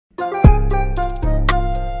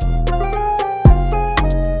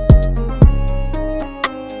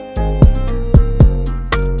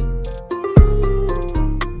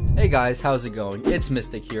guys, how's it going? It's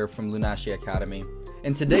Mystic here from LunaciaAcademy.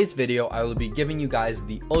 In today's video, I will be giving you guys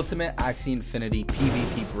the ultimate Axie Infinity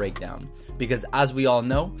PvP breakdown. Because as we all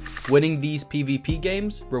know, winning these PvP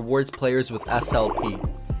games rewards players with SLP,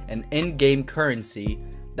 an in-game currency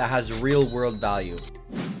that has real-world value.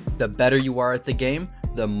 The better you are at the game,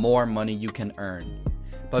 the more money you can earn.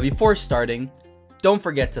 But before starting, don't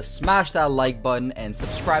forget to smash that like button and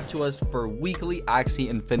subscribe to us for weekly Axie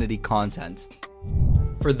Infinity content.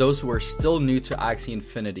 For those who are still new to Axie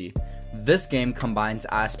Infinity, this game combines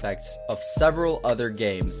aspects of several other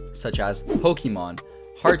games such as Pokemon,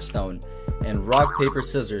 Hearthstone, and Rock Paper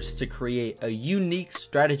Scissors to create a unique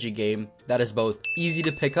strategy game that is both easy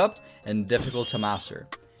to pick up and difficult to master.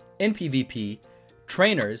 In PvP,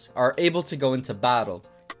 trainers are able to go into battle,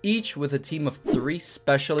 each with a team of 3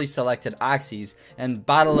 specially selected Axies, and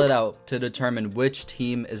battle it out to determine which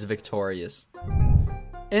team is victorious.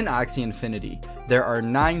 In Axie Infinity, there are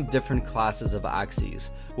 9 different classes of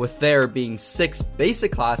Axies, with there being 6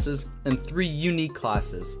 basic classes and 3 unique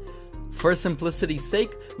classes. For simplicity's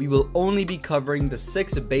sake, we will only be covering the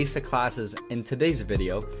 6 basic classes in today's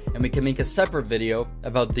video, and we can make a separate video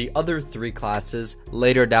about the other 3 classes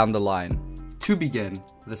later down the line. To begin,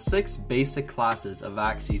 the 6 basic classes of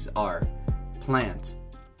Axies are Plant,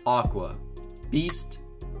 Aqua, Beast,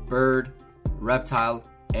 Bird, Reptile,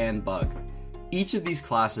 and Bug. Each of these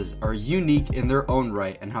classes are unique in their own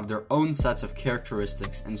right and have their own sets of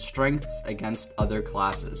characteristics and strengths against other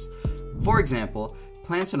classes. For example,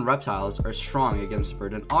 plants and reptiles are strong against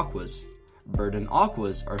bird and aquas. Bird and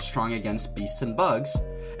aquas are strong against beasts and bugs.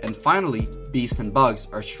 And finally, beasts and bugs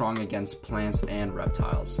are strong against plants and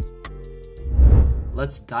reptiles.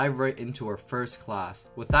 Let's dive right into our first class,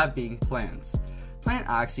 with that being plants. Plant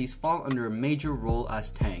Axies fall under a major role as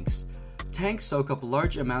tanks. Tanks soak up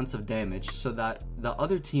large amounts of damage so that the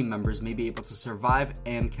other team members may be able to survive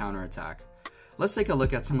and counterattack. Let's take a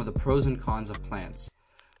look at some of the pros and cons of plants.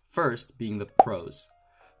 First being the pros.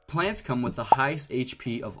 Plants come with the highest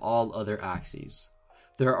HP of all other Axies.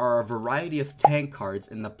 There are a variety of tank cards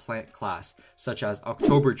in the plant class, such as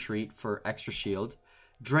October Treat for extra shield,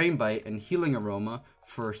 Drain Bite and Healing Aroma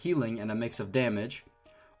for healing and a mix of damage.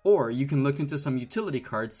 Or you can look into some utility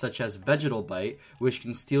cards such as Vegetal Bite, which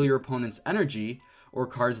can steal your opponent's energy, or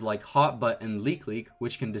cards like Hot Butt and Leak,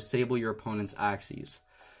 which can disable your opponent's Axies.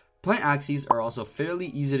 Plant Axies are also fairly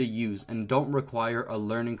easy to use and don't require a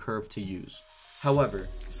learning curve to use. However,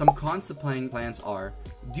 some cons to playing plants are,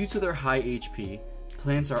 due to their high HP,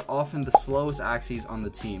 plants are often the slowest Axies on the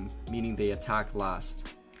team, meaning they attack last.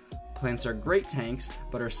 Plants are great tanks,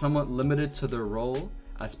 but are somewhat limited to their role,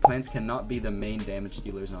 as plants cannot be the main damage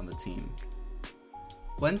dealers on the team.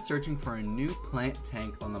 When searching for a new plant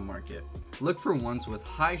tank on the market, look for ones with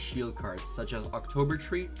high shield cards such as October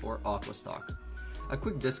Treat or Aqua Stock. A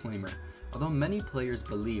quick disclaimer, although many players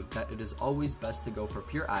believe that it is always best to go for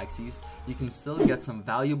pure Axies, you can still get some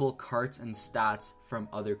valuable cards and stats from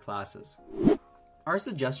other classes. Our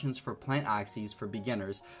suggestions for plant Axies for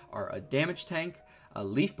beginners are a damage tank, a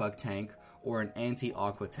leaf bug tank, or an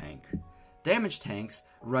anti-aqua tank. Damage tanks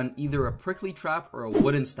run either a prickly trap or a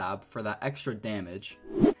wooden stab for that extra damage.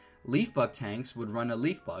 Leaf bug tanks would run a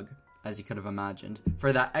leaf bug, as you could have imagined,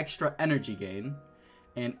 for that extra energy gain.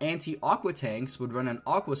 And anti-aqua tanks would run an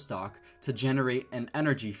aqua stock to generate an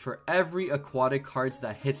energy for every aquatic cards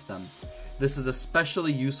that hits them. This is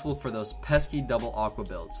especially useful for those pesky double aqua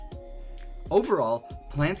builds. Overall,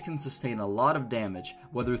 plants can sustain a lot of damage,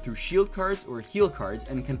 whether through shield cards or heal cards,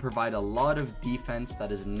 and can provide a lot of defense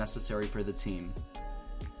that is necessary for the team.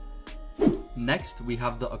 Next, we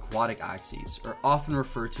have the aquatic Axies, or often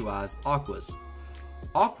referred to as aquas.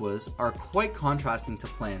 Aquas are quite contrasting to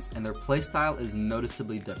plants, and their playstyle is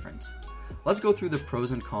noticeably different. Let's go through the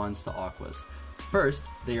pros and cons to aquas. First,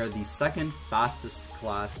 they are the second fastest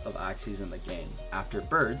class of Axies in the game, after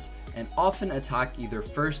birds, and often attack either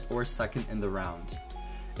first or second in the round.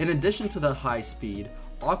 In addition to the high speed,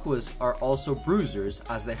 aquas are also bruisers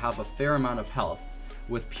as they have a fair amount of health,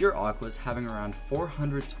 with pure aquas having around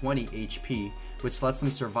 420 HP, which lets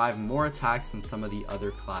them survive more attacks than some of the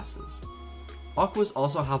other classes. Aquas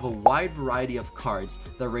also have a wide variety of cards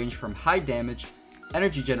that range from high damage,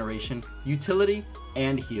 energy generation, utility,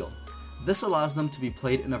 and heal. This allows them to be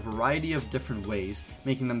played in a variety of different ways,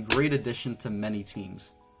 making them a great addition to many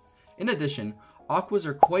teams. In addition, aquas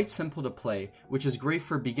are quite simple to play, which is great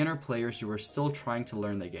for beginner players who are still trying to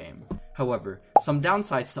learn the game. However, some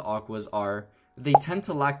downsides to aquas are, they tend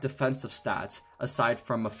to lack defensive stats, aside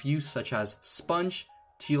from a few such as Sponge,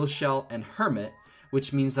 Teal Shell, and Hermit,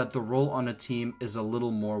 which means that the role on a team is a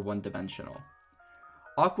little more one-dimensional.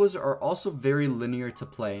 Aquas are also very linear to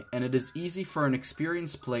play, and it is easy for an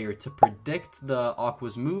experienced player to predict the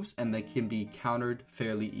Aqua's moves, and they can be countered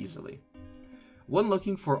fairly easily. When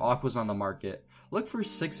looking for Aquas on the market, look for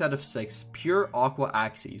 6 out of 6 pure Aqua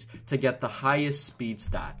Axies to get the highest speed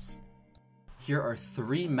stats. Here are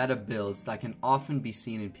 3 meta builds that can often be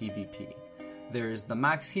seen in PvP. There is the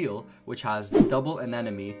Max Heal, which has double an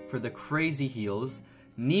enemy for the crazy heals,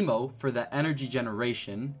 Nemo for the energy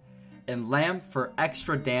generation, and Lamb for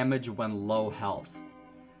extra damage when low health.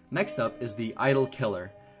 Next up is the Idle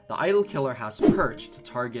Killer. The Idle Killer has Perch to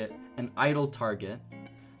target an idle target,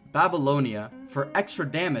 Babylonia for extra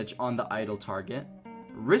damage on the idle target,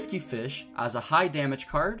 Risky Fish as a high damage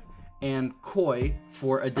card, and Koi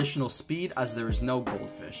for additional speed as there is no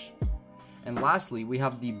goldfish. And lastly, we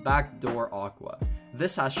have the Backdoor Aqua.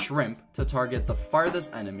 This has Shrimp to target the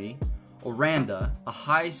farthest enemy, Oranda, a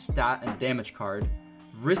high stat and damage card,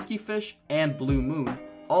 Risky Fish, and Blue Moon,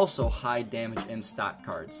 also high damage and stat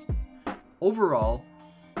cards. Overall,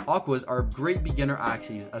 Aquas are great beginner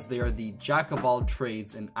Axies as they are the jack of all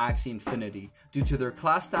trades in Axie Infinity due to their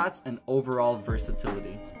class stats and overall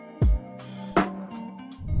versatility.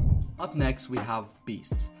 Up next we have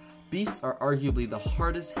Beasts. Beasts are arguably the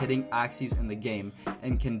hardest hitting Axies in the game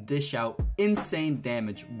and can dish out insane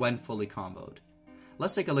damage when fully comboed.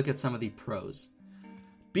 Let's take a look at some of the pros.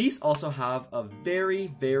 Beasts also have a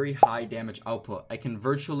very high damage output and can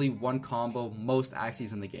virtually one combo most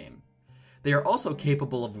Axies in the game. They are also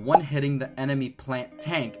capable of one-hitting the enemy plant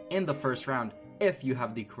tank in the first round if you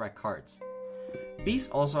have the correct cards. Beasts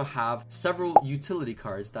also have several utility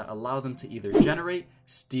cards that allow them to either generate,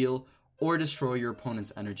 steal, or destroy your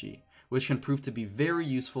opponent's energy, which can prove to be very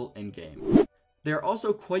useful in-game. They are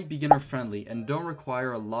also quite beginner friendly and don't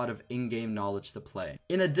require a lot of in-game knowledge to play.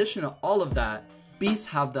 In addition to all of that, Beasts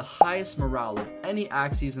have the highest morale of any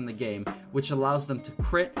Axies in the game, which allows them to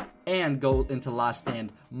crit and go into last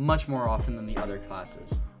stand much more often than the other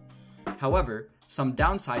classes. However, some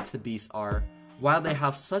downsides to Beasts are, while they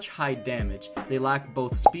have such high damage, they lack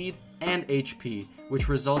both speed and HP, which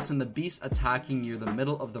results in the Beast attacking near the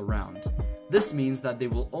middle of the round. This means that they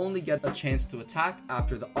will only get a chance to attack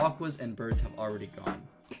after the Aquas and Birds have already gone.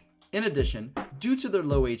 In addition, due to their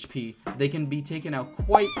low HP, they can be taken out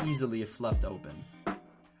quite easily if left open.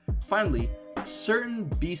 Finally, certain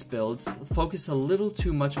Beast builds focus a little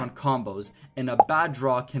too much on combos, and a bad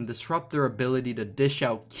draw can disrupt their ability to dish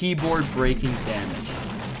out keyboard breaking damage.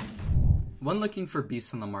 When looking for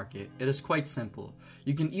Beasts on the market, it is quite simple.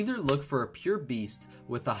 You can either look for a pure Beast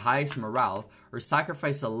with the highest morale, or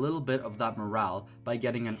sacrifice a little bit of that morale by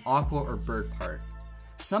getting an Aqua or Bird part.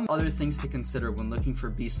 Some other things to consider when looking for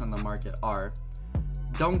Beasts on the market are: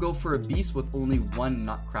 don't go for a Beast with only one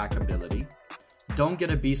Nutcrack ability, don't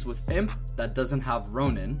get a Beast with Imp that doesn't have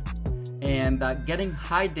Ronin, and that getting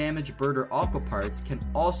high damage Bird or Aqua parts can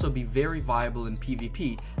also be very viable in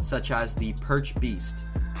PvP, such as the Perch Beast.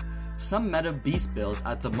 Some meta Beast builds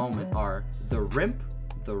at the moment are the Rimp,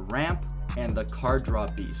 the Ramp, and the Card Draw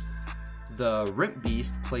Beast. The Rimp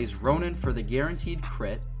Beast plays Ronin for the guaranteed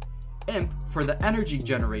crit, Imp for the energy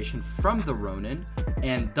generation from the Ronin,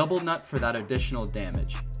 and Double Nut for that additional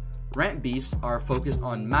damage. Ramp Beasts are focused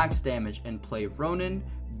on max damage and play Ronin,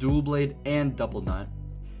 Dual Blade, and Double Nut.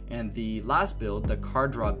 And the last build, the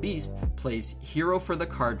Card Draw Beast, plays Hero for the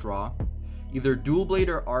card draw, either Dual Blade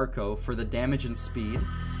or Arco for the damage and speed,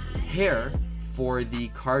 Hair for the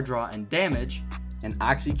card draw and damage, and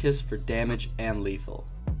Axie Kiss for damage and lethal.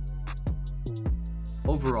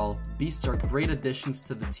 Overall, Beasts are great additions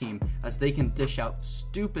to the team as they can dish out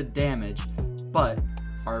stupid damage, but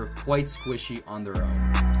are quite squishy on their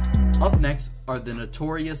own. Up next are the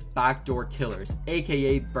notorious Backdoor Killers,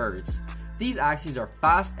 aka Birds. These Axies are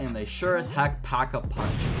fast and they sure as heck pack a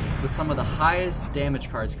punch. With some of the highest damage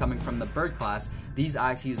cards coming from the Bird class, these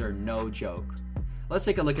Axies are no joke. Let's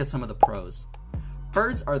take a look at some of the pros.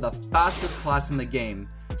 Birds are the fastest class in the game,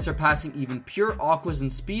 surpassing even pure Aquas in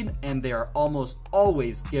speed, and they are almost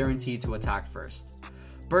always guaranteed to attack first.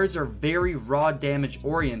 Birds are very raw damage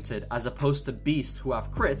oriented as opposed to Beasts who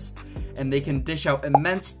have crits, and they can dish out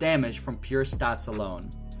immense damage from pure stats alone.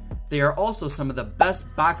 They are also some of the best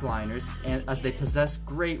backliners as they possess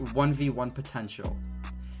great 1v1 potential.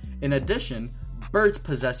 In addition, Birds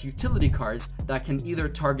possess utility cards that can either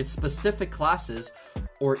target specific classes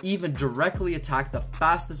or even directly attack the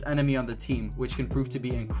fastest enemy on the team, which can prove to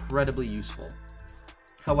be incredibly useful.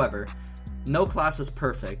 However, no class is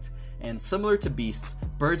perfect, and similar to Beasts,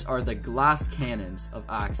 Birds are the glass cannons of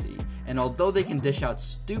Axie, and although they can dish out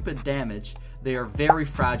stupid damage, they are very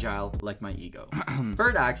fragile like my ego.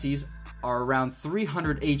 Bird Axies are around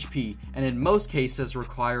 300 HP and in most cases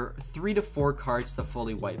require 3 to 4 cards to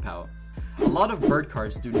fully wipe out. A lot of bird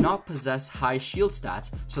cards do not possess high shield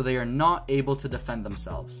stats, so they are not able to defend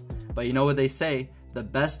themselves. But you know what they say, the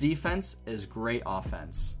best defense is great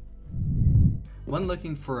offense. When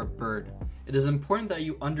looking for a bird, it is important that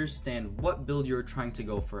you understand what build you are trying to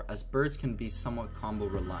go for, as birds can be somewhat combo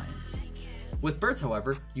reliant. With birds,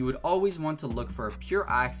 however, you would always want to look for a pure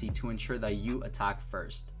Axie to ensure that you attack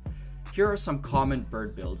first. Here are some common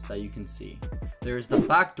bird builds that you can see. There is the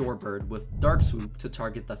backdoor bird with Dark Swoop to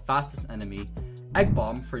target the fastest enemy, Egg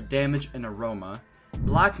Bomb for damage and aroma,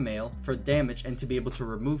 Blackmail for damage and to be able to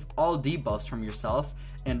remove all debuffs from yourself,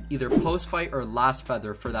 and either post fight or last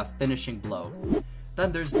feather for that finishing blow.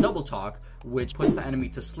 Then there's Double Talk, which puts the enemy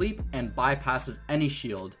to sleep and bypasses any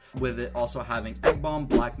shield, with it also having Egg Bomb,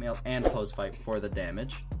 Blackmail, and post fight for the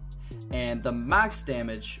damage. And the max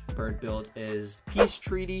damage bird build is Peace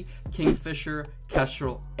Treaty, Kingfisher,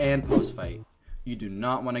 Kestrel, and post fight. You do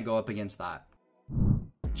not want to go up against that.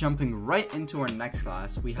 Jumping right into our next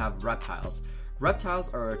class, we have Reptiles.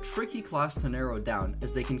 Reptiles are a tricky class to narrow down,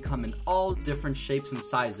 as they can come in all different shapes and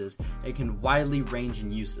sizes and can widely range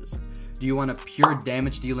in uses. Do you want a pure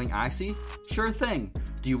damage dealing Axie? Sure thing.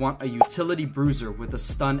 Do you want a utility bruiser with a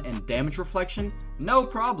stun and damage reflection? No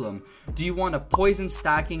problem. Do you want a poison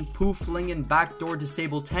stacking, poo flinging, backdoor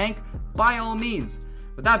disable tank? By all means.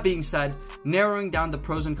 With that being said, narrowing down the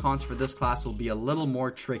pros and cons for this class will be a little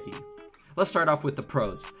more tricky. Let's start off with the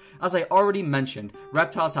pros. As I already mentioned,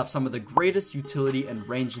 reptiles have some of the greatest utility and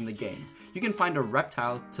range in the game. You can find a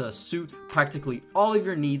reptile to suit practically all of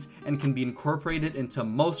your needs and can be incorporated into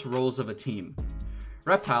most roles of a team.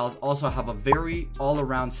 Reptiles also have a very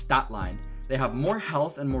all-around stat line. They have more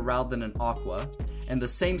health and morale than an Aqua, and the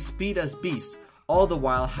same speed as beasts, all the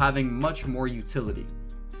while having much more utility.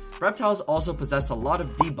 Reptiles also possess a lot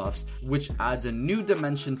of debuffs, which adds a new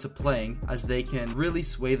dimension to playing, as they can really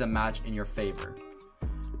sway the match in your favor.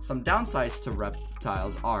 Some downsides to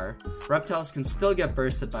reptiles are, reptiles can still get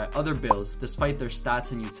bursted by other builds despite their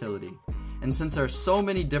stats and utility. And since there are so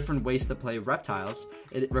many different ways to play reptiles,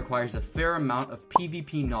 it requires a fair amount of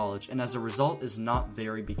PvP knowledge and as a result is not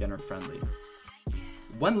very beginner friendly.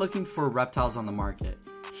 When looking for reptiles on the market,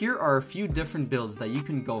 here are a few different builds that you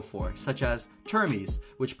can go for, such as Termes,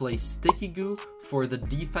 which plays Sticky Goo for the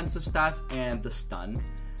defensive stats and the stun,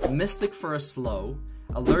 Mystic for a slow,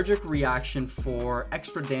 Allergic Reaction for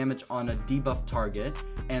extra damage on a debuff target,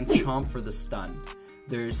 and Chomp for the stun.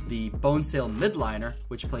 There's the Bone Sail Midliner,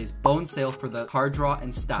 which plays Bone Sail for the card draw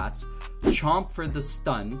and stats, Chomp for the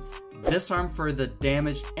stun, Disarm for the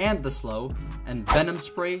damage and the slow, and Venom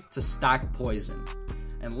Spray to stack poison.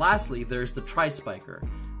 And lastly, there's the Tri-Spiker,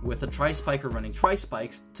 with a Tri-Spiker running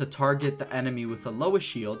Tri-Spikes to target the enemy with the lowest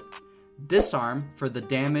shield, Disarm for the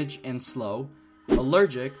damage and slow,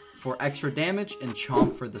 Allergic for extra damage, and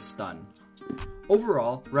Chomp for the stun.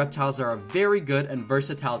 Overall, reptiles are a very good and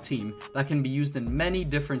versatile team that can be used in many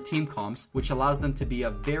different team comps, which allows them to be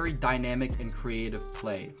a very dynamic and creative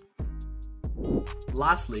play.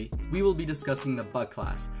 Lastly, we will be discussing the bug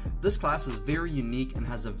class. This class is very unique and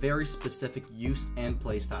has a very specific use and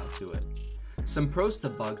playstyle to it. Some pros to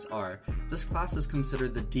bugs are, this class is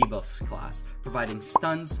considered the debuff class, providing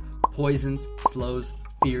stuns, poisons, slows,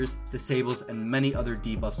 fears, disables, and many other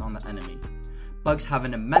debuffs on the enemy. Bugs have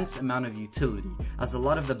an immense amount of utility, as a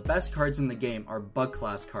lot of the best cards in the game are bug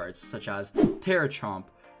class cards, such as Terra Chomp,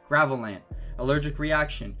 Gravelant, Allergic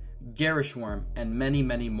Reaction, Garish Worm, and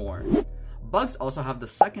many more. Bugs also have the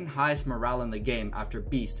second highest morale in the game after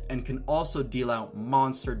beasts and can also deal out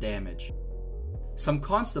monster damage. Some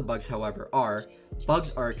cons to bugs, however, are,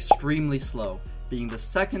 bugs are extremely slow, being the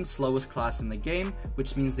second slowest class in the game,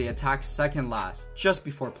 which means they attack second last, just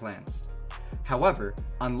before plants. However,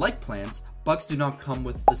 unlike plants, bugs do not come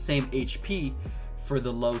with the same HP for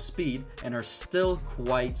the low speed and are still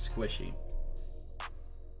quite squishy.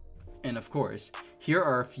 And of course, here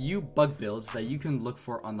are a few bug builds that you can look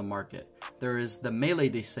for on the market. There is the Melee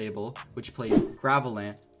Disable, which plays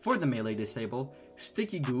Gravelant for the Melee Disable,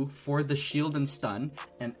 Sticky Goo for the shield and stun,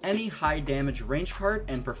 and any high damage range card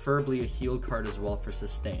and preferably a heal card as well for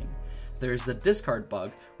sustain. There's the Discard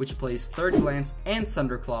Bug, which plays Third Glance and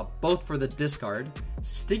Thunderclaw both for the discard,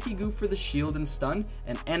 Sticky Goo for the shield and stun,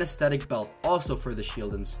 and Anesthetic Belt also for the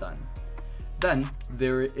shield and stun. Then,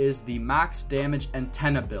 there is the Max Damage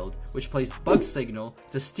Antenna build, which plays Bug Signal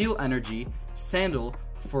to steal energy, Sandal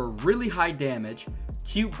for really high damage,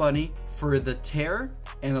 Cute Bunny for the tear,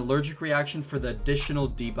 and Allergic Reaction for the additional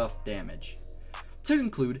debuff damage. To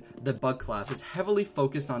conclude, the bug class is heavily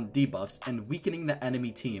focused on debuffs and weakening the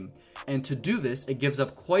enemy team, and to do this, it gives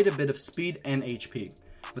up quite a bit of speed and HP.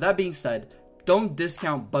 With that being said, don't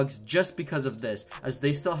discount bugs just because of this, as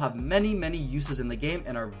they still have many uses in the game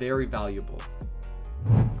and are very valuable.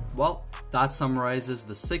 Well, that summarizes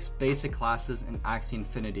the 6 basic classes in Axie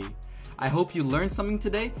Infinity. I hope you learned something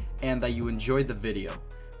today and that you enjoyed the video.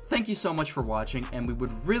 Thank you so much for watching, and we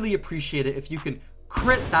would really appreciate it if you can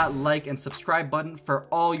crit that like and subscribe button for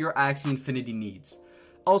all your Axie Infinity needs.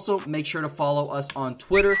 Also, make sure to follow us on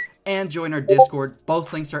Twitter and join our Discord.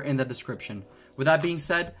 Both links are in the description. With that being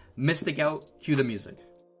said, Mystic out, cue the music.